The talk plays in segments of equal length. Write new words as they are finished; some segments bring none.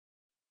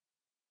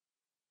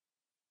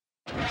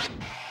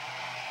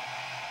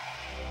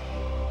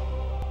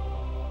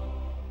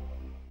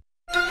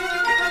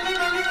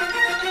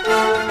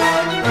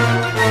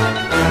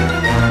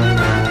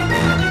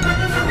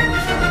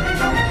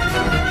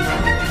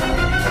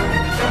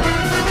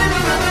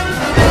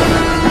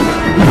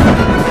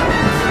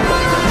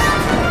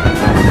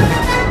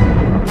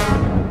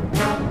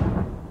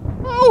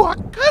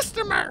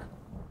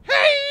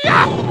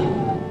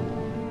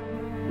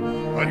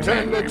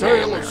Attend the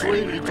tale of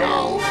Sweeney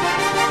Toad.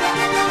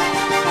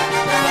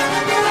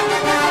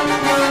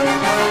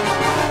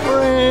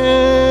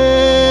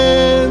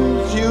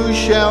 Friends, you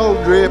shall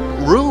drip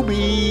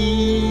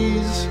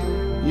rubies.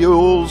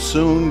 You'll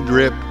soon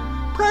drip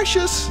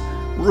precious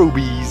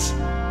rubies.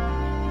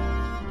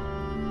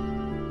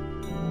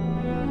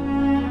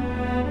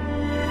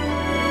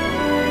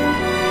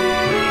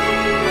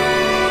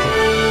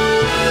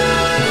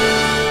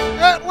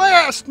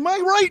 My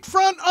right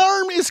front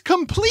arm is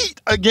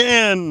complete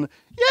again!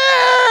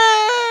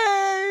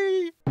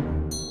 Yay!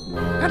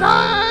 And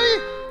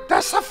I,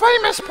 that's the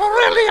famous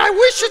PARODY, I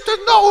wish you to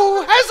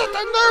know, hasn't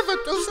the nerve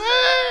to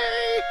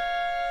say,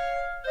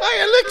 my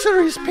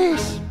elixir is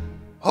peace.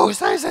 Who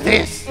says it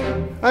is?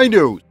 I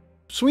do.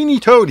 Sweeney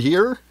Toad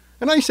here,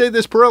 and I say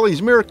this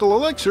Pirelli's Miracle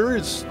Elixir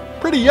is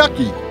pretty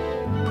yucky.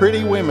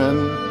 Pretty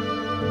women.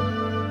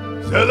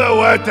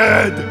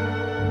 Silhouetted.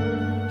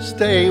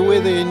 Stay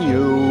within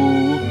you.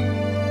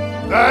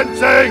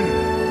 Dancing!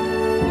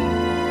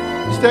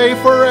 Stay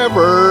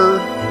forever.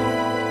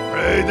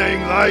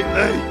 Breathing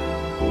lightly.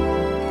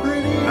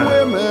 Pretty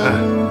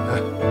women.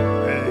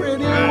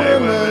 Pretty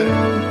women.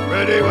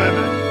 Pretty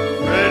women.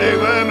 Pretty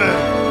women.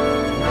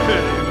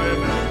 Pretty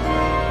women.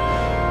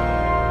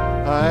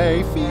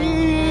 I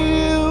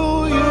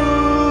feel you,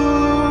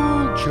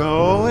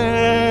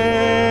 Joanna,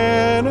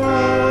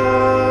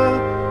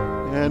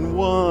 and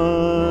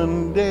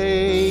one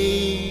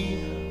day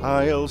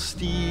I'll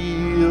steal.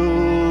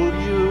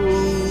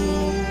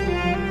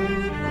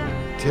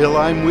 Till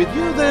I'm with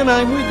you, then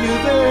I'm with you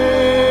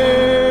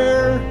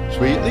there,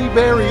 sweetly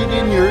buried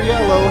in your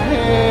yellow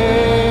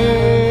hair.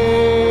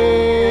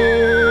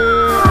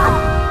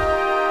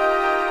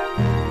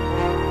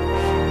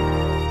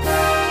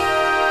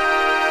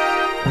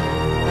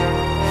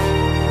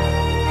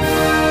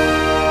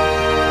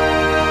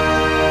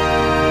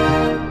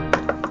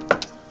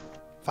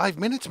 5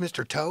 minutes,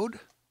 Mr. Toad.